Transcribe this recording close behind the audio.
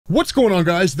What's going on,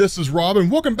 guys? This is Rob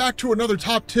and welcome back to another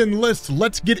top 10 list.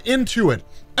 Let's get into it.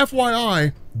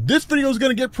 FYI, this video is going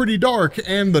to get pretty dark,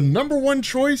 and the number one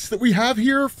choice that we have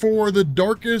here for the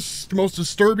darkest, most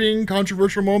disturbing,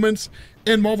 controversial moments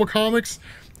in Marvel Comics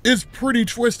is pretty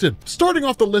twisted. Starting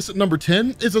off the list at number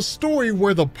 10 is a story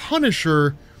where the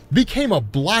Punisher became a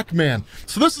black man.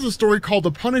 So this is a story called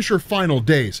The Punisher Final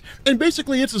Days. And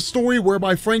basically it's a story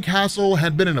whereby Frank Castle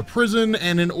had been in a prison,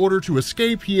 and in order to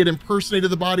escape, he had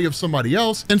impersonated the body of somebody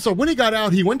else. And so when he got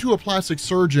out, he went to a plastic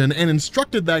surgeon and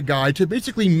instructed that guy to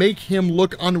basically make him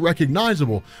look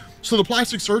unrecognizable. So the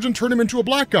plastic surgeon turned him into a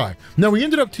black guy. Now he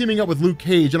ended up teaming up with Luke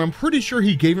Cage, and I'm pretty sure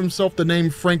he gave himself the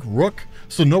name Frank Rook,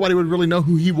 so nobody would really know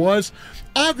who he was.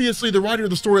 Obviously, the writer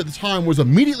of the story at the time was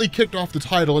immediately kicked off the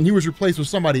title, and he was replaced with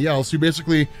somebody else who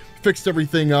basically fixed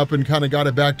everything up and kind of got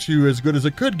it back to as good as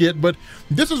it could get. But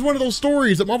this is one of those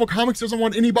stories that Marvel Comics doesn't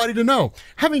want anybody to know.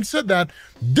 Having said that,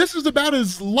 this is about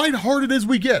as lighthearted as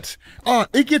we get.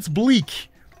 It gets bleak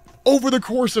over the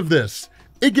course of this.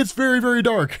 It gets very, very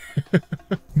dark.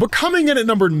 But coming in at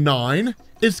number 9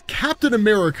 is Captain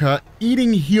America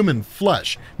eating human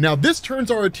flesh. Now this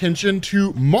turns our attention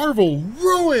to Marvel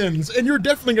Ruins, and you're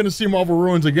definitely going to see Marvel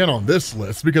Ruins again on this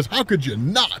list, because how could you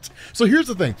not? So here's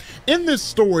the thing. In this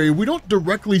story, we don't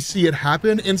directly see it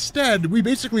happen. Instead, we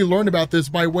basically learn about this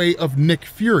by way of Nick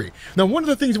Fury. Now, one of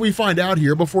the things we find out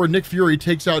here before Nick Fury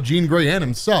takes out Jean Grey and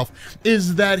himself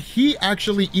is that he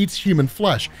actually eats human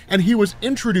flesh, and he was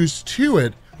introduced to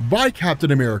it by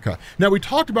Captain America. Now, we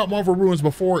talked about Marvel Ruins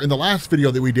before in the last video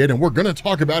that we did, and we're going to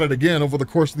talk about it again over the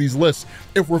course of these lists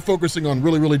if we're focusing on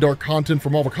really, really dark content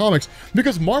for Marvel Comics,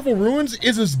 because Marvel Ruins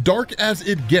is as dark as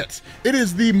it gets. It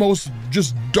is the most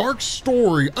just dark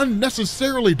story,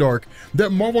 unnecessarily dark,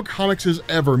 that Marvel Comics has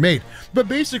ever made. But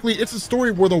basically, it's a story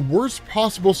where the worst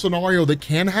possible scenario that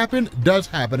can happen does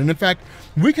happen. And in fact,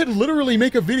 we could literally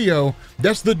make a video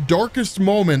that's the darkest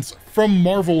moments from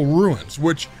Marvel Ruins,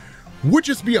 which would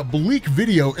just be a bleak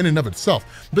video in and of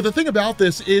itself. But the thing about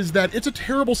this is that it's a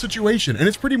terrible situation, and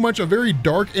it's pretty much a very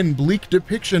dark and bleak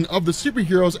depiction of the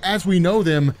superheroes as we know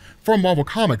them from Marvel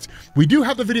Comics. We do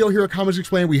have the video here at Comics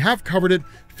Explained. We have covered it.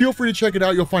 Feel free to check it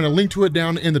out. You'll find a link to it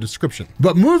down in the description.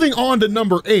 But moving on to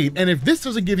number 8, and if this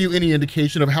doesn't give you any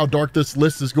indication of how dark this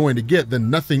list is going to get, then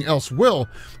nothing else will.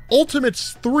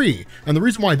 Ultimates 3. And the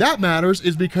reason why that matters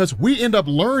is because we end up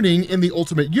learning in the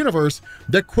Ultimate Universe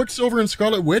that Quicksilver and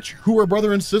Scarlet Witch, who are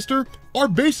brother and sister, are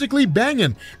basically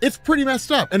banging. It's pretty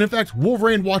messed up. And in fact,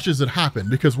 Wolverine watches it happen,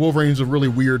 because Wolverine's a really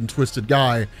weird and twisted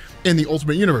guy in the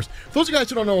Ultimate Universe. For those of you guys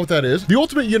who don't know what that is, the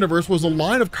Ultimate Universe was a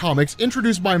line of comics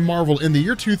introduced by Marvel in the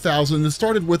year 2000 that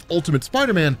started with Ultimate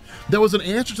Spider-Man that was an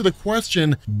answer to the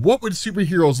question, what would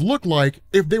superheroes look like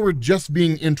if they were just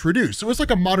being introduced? So it's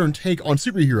like a modern take on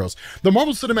superheroes. The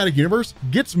Marvel Cinematic Universe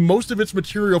gets most of its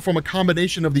material from a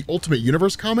combination of the Ultimate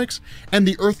Universe comics and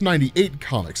the Earth 98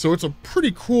 comics. So it's a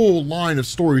pretty cool line of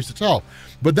stories to tell.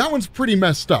 But that one's pretty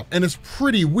messed up, and it's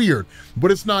pretty weird,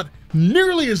 but it's not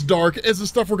nearly as dark as the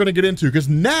stuff we're going to get into, because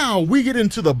now we get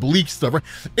into the bleak stuff, right?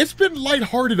 It's been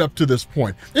lighthearted up to this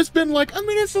point. It's been like, I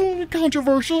mean, it's a little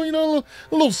controversial, you know, a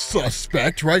little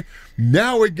suspect, right?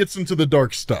 Now it gets into the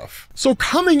dark stuff. So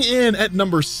coming in at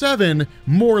number 7,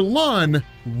 Morlun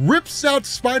rips out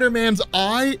Spider-Man's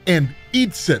eye and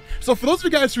eats it. So for those of you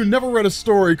guys who never read a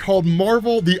story called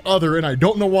Marvel the Other, and I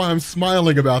don't know why I'm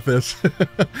smiling about this,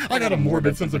 I got a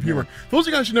morbid sense of humor. For those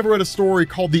of you guys who never read a story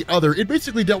called The Other, it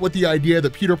basically dealt with the idea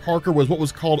that Peter Parker was what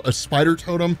was called a spider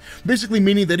totem, basically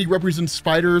meaning that he represents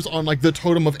spiders on like the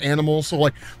totem of animals. So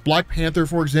like Black Panther,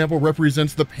 for example,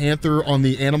 represents the panther on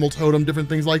the animal totem, different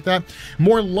things like that.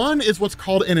 Morlun is what's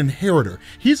called an inheritor.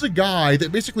 He's a guy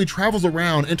that basically travels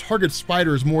around and targets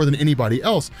spiders more than anybody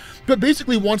else, but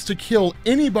basically wants to kill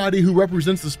anybody who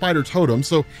represents the spider totem.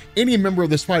 So any member of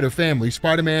the spider family,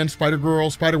 Spider-Man, Spider-Girl,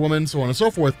 Spider-Woman, so on and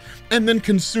so forth, and then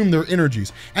consume their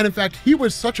energies. And in fact, he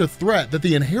was such a threat that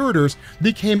the inheritors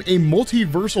became a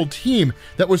multiversal team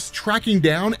that was tracking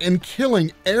down and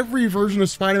killing every version of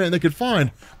Spider-Man they could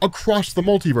find across the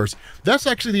multiverse. That's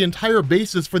actually the entire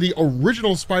basis for the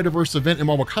original Spider-Verse event in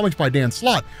Marvel Comics by Dan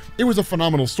Slott. It was a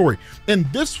phenomenal story.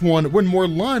 And this one, when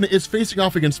Morlun is facing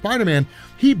off against Spider-Man,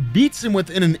 he beats him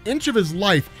within an inch of his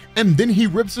life, and then he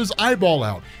rips his eyeball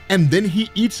out, and then he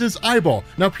eats his eyeball.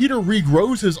 Now, Peter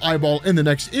regrows his eyeball in the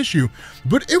next issue,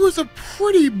 but it was a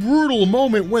pretty brutal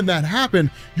moment when that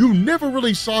happened. You never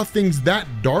really saw things that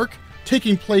dark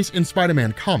taking place in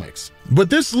Spider-Man comics. But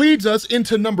this leads us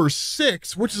into number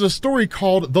 6, which is a story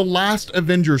called The Last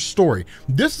Avengers Story.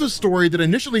 This is a story that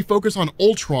initially focused on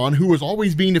Ultron, who was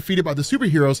always being defeated by the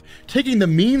superheroes, taking the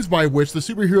means by which the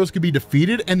superheroes could be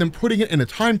defeated and then putting it in a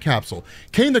time capsule.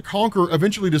 Kang the Conqueror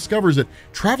eventually discovers it,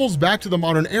 travels back to the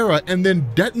modern era, and then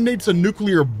detonates a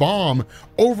nuclear bomb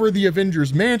over the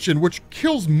Avengers mansion, which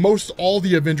kills most all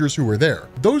the Avengers who were there.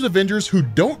 Those Avengers who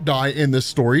don't die in this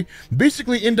story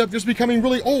basically end up just becoming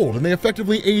really old, and they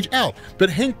effectively age out.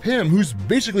 But Hank Pym, who's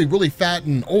basically really fat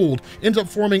and old, ends up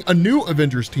forming a new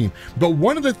Avengers team. But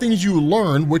one of the things you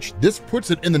learn, which this puts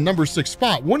it in the number 6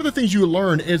 spot, one of the things you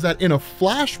learn is that in a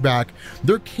flashback,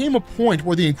 there came a point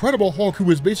where the Incredible Hulk, who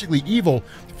was basically evil,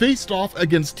 faced off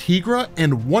against Tigra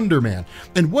and Wonder Man.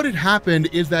 And what had happened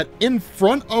is that in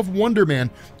front of Wonder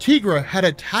Man, Tigra had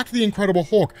attacked the Incredible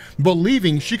Hulk,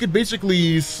 believing she could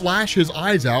basically slash his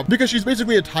eyes out because she's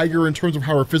basically a tiger in terms of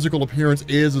how her physical appearance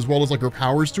is, as well as like her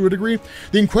powers to a degree.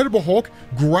 The Incredible Hulk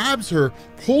grabs her,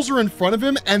 pulls her in front of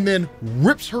him, and then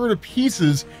rips her to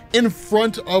pieces in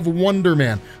front of Wonder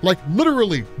Man. Like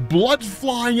literally, blood's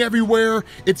flying everywhere.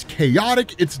 It's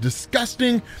chaotic, it's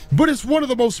disgusting, but it's one of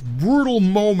the most brutal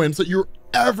moments that you're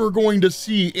ever going to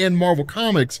see in Marvel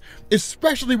Comics,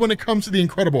 especially when it comes to the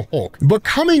Incredible Hulk. But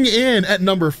coming in at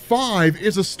number 5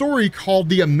 is a story called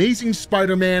The Amazing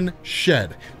Spider-Man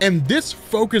Shed. And this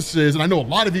focuses, and I know a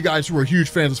lot of you guys who are huge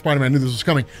fans of Spider-Man knew this was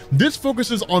coming, this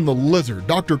focuses on the Lizard,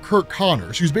 Dr. Kirk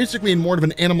Connors, who's basically in more of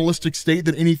an animalistic state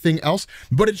than anything else,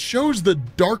 but it shows the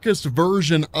darkest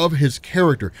version of his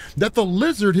character. That the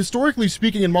Lizard, historically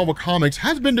speaking in Marvel Comics,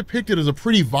 has been depicted as a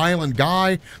pretty violent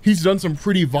guy. He's done some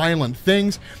pretty violent things.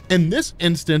 In this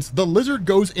instance, the Lizard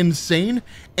goes insane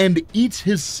and eats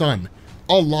his son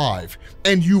alive,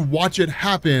 and you watch it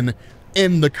happen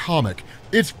in the comic.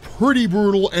 It's pretty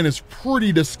brutal and it's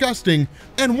pretty disgusting,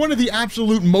 and one of the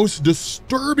absolute most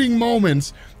disturbing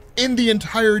moments in the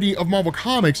entirety of Marvel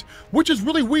Comics, which is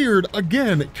really weird,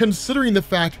 again, considering the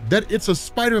fact that it's a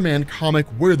Spider-Man comic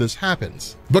where this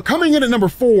happens. But coming in at number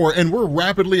 4, and we're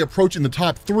rapidly approaching the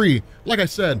top 3, like I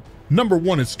said, number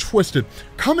 1 is Twisted.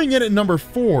 Coming in at number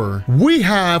 4, we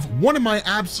have one of my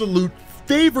absolute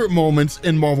favorite moments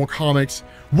in Marvel Comics,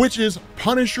 which is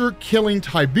Punisher killing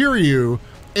Tiberiu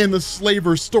in the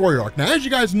Slaver story arc. Now, as you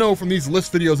guys know from these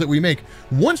list videos that we make,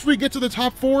 once we get to the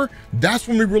top 4, that's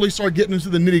when we really start getting into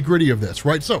the nitty-gritty of this,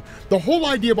 right? So the whole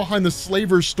idea behind the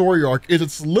Slaver story arc is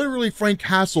it's literally Frank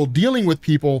Castle dealing with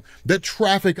people that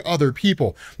traffic other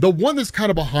people. The one that's kind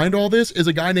of behind all this is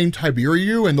a guy named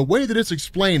Tiberiu, and the way that it's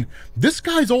explained, this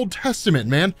guy's Old Testament,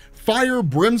 man. Fire,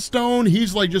 brimstone,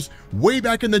 he's like just way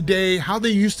back in the day, how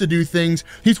they used to do things.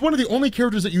 He's one of the only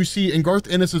characters that you see in Garth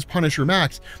Ennis's Punisher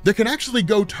Max that can actually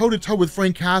go toe-to-toe with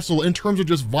Frank Castle in terms of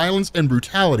just violence and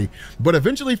brutality. But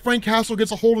eventually Frank Castle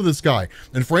gets a hold of this guy,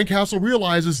 and Frank Castle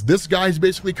realizes this guy's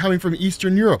basically coming from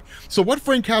Eastern Europe. So what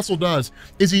Frank Castle does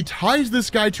is he ties this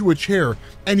guy to a chair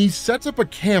and he sets up a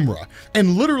camera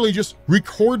and literally just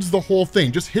records the whole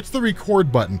thing, just hits the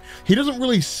record button. He doesn't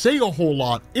really say a whole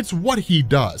lot, it's what he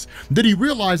does. That he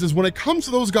realizes when it comes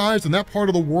to those guys in that part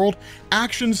of the world,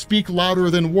 actions speak louder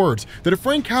than words. That if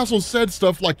Frank Castle said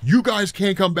stuff like, "You guys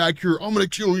can't come back here, I'm gonna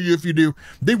kill you if you do,"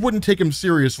 they wouldn't take him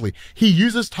seriously. He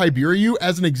uses Tiberiu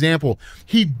as an example.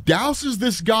 He douses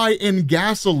this guy in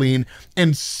gasoline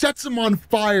and sets him on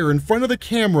fire in front of the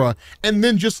camera, and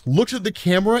then just looks at the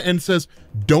camera and says,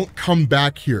 "Don't come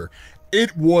back here."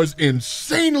 It was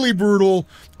insanely brutal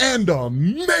and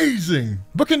amazing.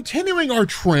 But continuing our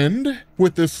trend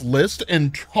with this list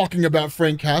and talking about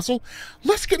Frank Castle,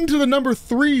 let's get into the number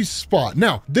 3 spot.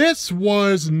 Now, this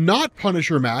was not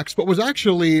Punisher Max, but was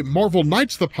actually Marvel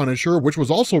Knights the Punisher, which was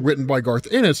also written by Garth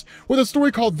Ennis, with a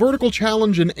story called Vertical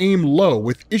Challenge and Aim Low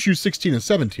with issues 16 and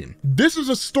 17. This is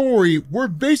a story where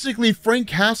basically Frank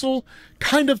Castle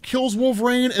kind of kills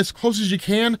Wolverine as close as you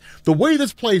can. The way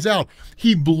this plays out,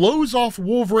 he blows off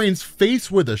Wolverine's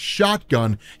face with a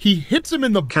shotgun, he hits him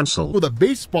in the cancel with a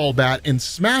baseball bat and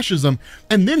smashes him,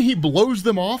 and then he blows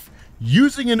them off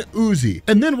using an Uzi.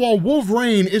 And then while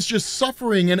Wolverine is just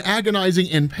suffering and agonizing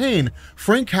in pain,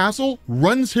 Frank Castle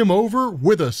runs him over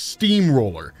with a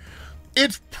steamroller.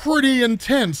 It's pretty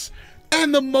intense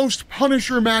and the most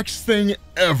Punisher Max thing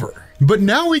ever. But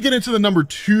now we get into the number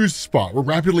 2 spot. We're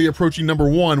rapidly approaching number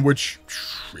 1, which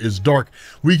is dark.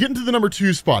 We get into the number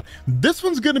 2 spot. This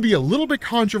one's gonna be a little bit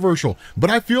controversial, but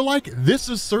I feel like this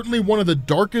is certainly one of the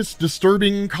darkest,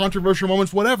 disturbing, controversial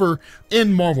moments, whatever,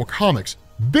 in Marvel Comics.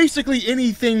 basically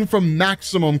anything from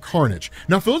Maximum Carnage.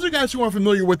 Now, for those of you guys who aren't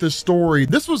familiar with this story,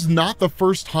 this was not the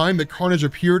first time that Carnage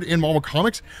appeared in Marvel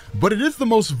Comics, but it is the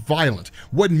most violent.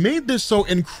 What made this so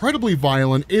incredibly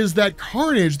violent is that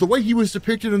Carnage, the way he was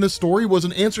depicted in this story, was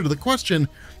an answer to the question,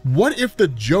 what if the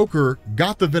Joker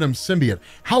got the Venom symbiote?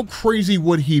 How crazy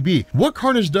would he be? What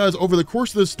Carnage does over the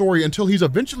course of this story until he's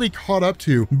eventually caught up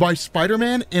to by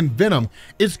Spider-Man and Venom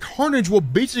is Carnage will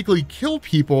basically kill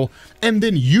people and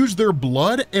then use their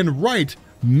blood and write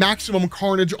Maximum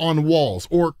Carnage on walls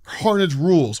or Carnage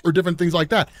rules or different things like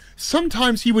that.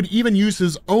 Sometimes he would even use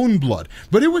his own blood,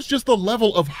 but it was just the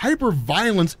level of hyper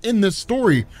violence in this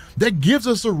story that gives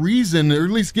us a reason, or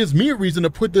at least gives me a reason to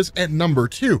put this at number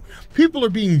 2. People are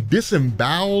being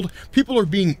disemboweled, people are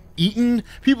being eaten,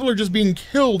 people are just being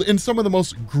killed in some of the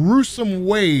most gruesome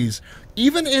ways.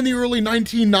 Even in the early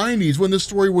 1990s when this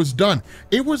story was done,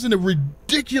 it was a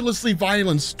ridiculously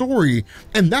violent story,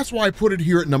 and that's why I put it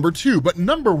here at number 2. But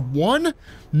number 1,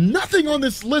 nothing on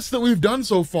this list that we've done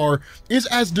so far is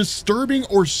as disturbing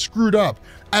or screwed up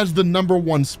as the number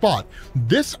 1 spot.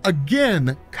 This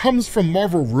again comes from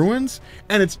Marvel Ruins,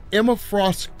 and it's Emma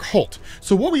Frost's cult.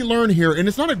 So what we learn here, and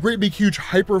it's not a great big huge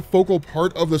hyper focal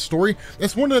part of the story,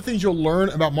 that's one of the things you'll learn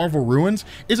about Marvel Ruins,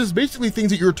 is it's basically things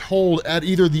that you're told at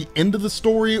either the end of the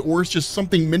story or it's just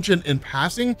something mentioned in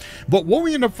passing. But what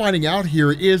we end up finding out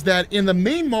here is that in the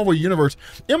main Marvel universe,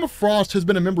 Emma Frost has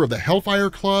been a member of the Hellfire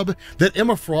Club, that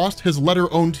Emma Frost has led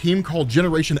her own team called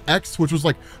Generation X, which was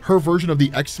like her version of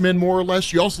the X-Men more or less.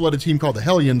 She also led a team called the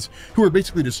Hellions, who were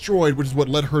basically destroyed, which is what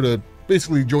led her to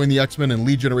basically join the X-Men and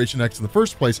lead Generation X in the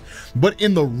first place. But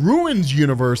in the Ruins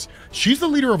universe, she's the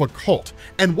leader of a cult.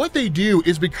 And what they do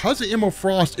is, because Emma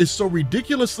Frost is so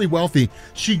ridiculously wealthy,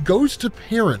 she goes to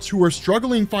parents who are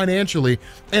struggling financially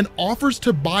and offers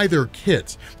to buy their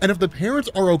kids. And if the parents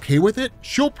are okay with it,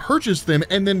 she'll purchase them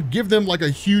and then give them like a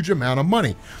huge amount of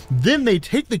money. Then they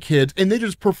take the kids and they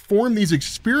just perform these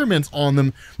experiments on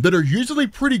them that are usually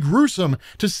pretty gruesome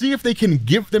to see if they can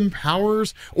give them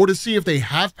powers or to see if they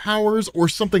have powers or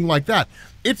something like that.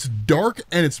 It's dark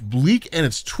and it's bleak and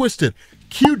it's twisted.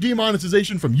 Cue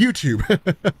demonetization from YouTube.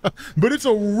 But it's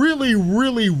a really,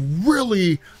 really,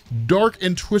 really dark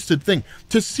and twisted thing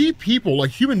to see people, like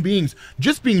human beings,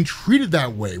 just being treated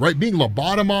that way, right? Being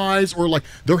lobotomized or like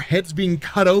their heads being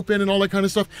cut open and all that kind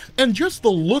of stuff. And just the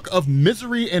look of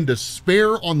misery and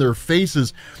despair on their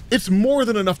faces, it's more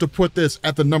than enough to put this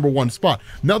at the number 1 spot.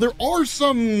 Now, there are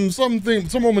some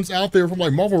moments out there from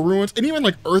like Marvel Ruins and even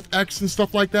like Earth X and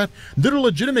stuff like that that are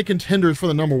legitimate contenders for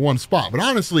the number 1 spot. But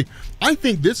honestly, I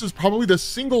think this is probably the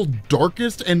single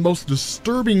darkest and most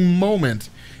disturbing moment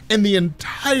in the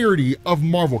entirety of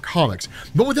Marvel Comics.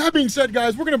 But with that being said,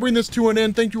 guys, we're going to bring this to an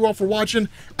end. Thank you all for watching,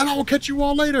 and I will catch you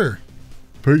all later.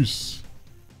 Peace.